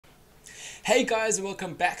Hey guys,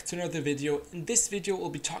 welcome back to another video. In this video we'll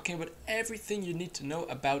be talking about everything you need to know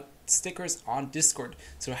about stickers on Discord.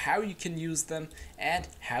 So how you can use them and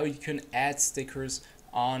how you can add stickers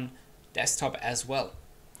on desktop as well.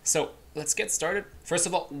 So let's get started. First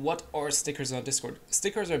of all, what are stickers on Discord?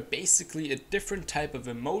 Stickers are basically a different type of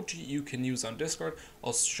emoji you can use on Discord.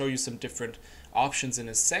 I'll show you some different options in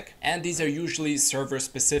a sec, and these are usually server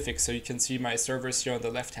specific, so you can see my servers here on the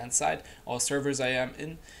left hand side, all servers I am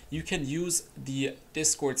in. You can use the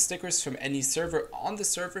Discord stickers from any server on the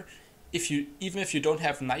server. Even if you don't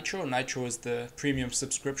have Nitro is the premium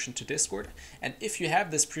subscription to Discord, and if you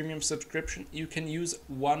have this premium subscription, you can use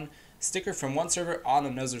one sticker from one server on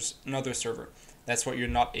another server. That's what you're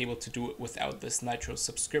not able to do without this Nitro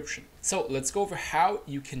subscription. So let's go over how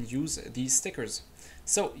you can use these stickers.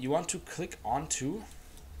 So you want to click onto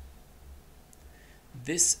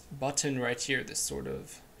this button right here, this sort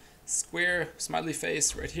of square smiley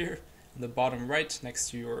face right here in the bottom right next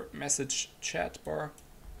to your message chat bar.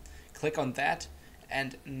 Click on that,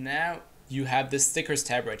 and now you have this stickers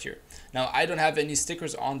tab right here. Now I don't have any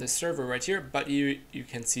stickers on this server right here, but you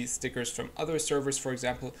can see stickers from other servers, for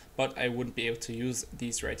example, but I wouldn't be able to use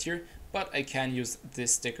these right here, but I can use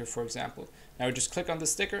this sticker, for example. Now just click on the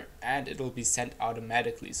sticker and it'll be sent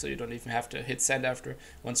automatically, so you don't even have to hit send after.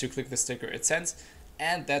 Once you click the sticker, it sends,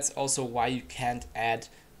 and that's also why you can't add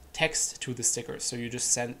text to the sticker, so you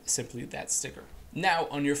just send simply that sticker. Now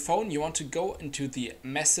on your phone you want to go into the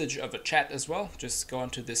message of a chat as well. Just go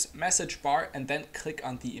into this message bar and then click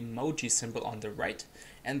on the emoji symbol on the right,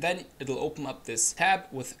 and then it'll open up this tab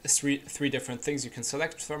with three different things you can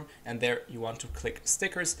select from, and there you want to click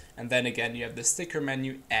stickers, and then again you have the sticker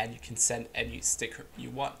menu and you can send any sticker you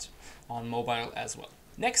want on mobile as well.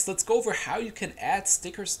 Next, let's go over how you can add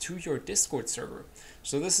stickers to your Discord server.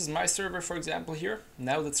 So this is my server, for example, here.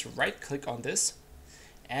 Now let's right click on this,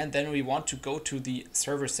 and then we want to go to the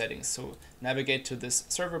server settings. So navigate to this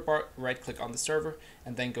server bar, right click on the server,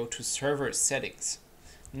 and then go to server settings.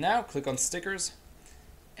 Now click on stickers,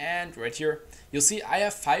 and right here you'll see I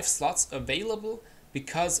have 5 slots available,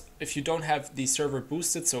 because if you don't have the server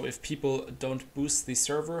boosted, so if people don't boost the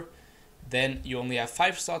server, then you only have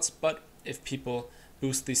 5 slots, but if people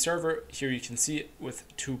boost the server, here you can see with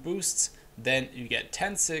 2 boosts, then you get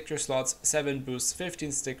 10 sticker slots, 7 boosts,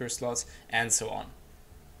 15 sticker slots, and so on.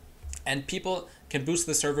 And people can boost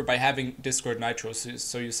the server by having Discord Nitro,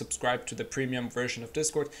 so you subscribe to the premium version of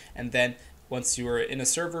Discord, and then once you are in a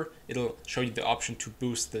server, it'll show you the option to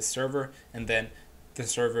boost the server, and then the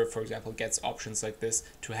server, for example, gets options like this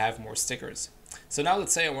to have more stickers. So now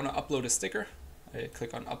let's say I want to upload a sticker. I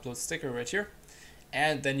click on upload sticker right here,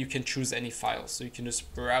 and then you can choose any file. So you can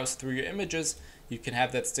just browse through your images, you can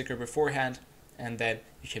have that sticker beforehand, and then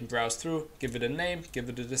you can browse through, give it a name, give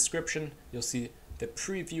it a description. You'll see the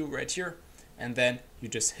preview right here, and then you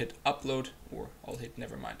just hit upload, or I'll hit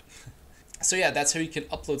never mind. So yeah, that's how you can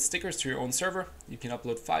upload stickers to your own server. You can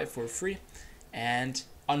upload 5 for free, and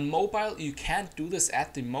on mobile you can't do this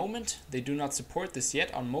at the moment. They do not support this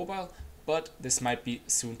yet on mobile, but this might be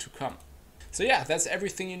soon to come. So yeah, that's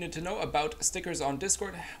everything you need to know about stickers on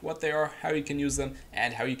Discord, what they are, how you can use them,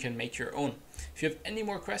 and how you can make your own. If you have any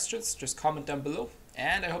more questions, just comment down below,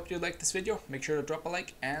 and I hope you liked this video. Make sure to drop a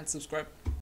like and subscribe.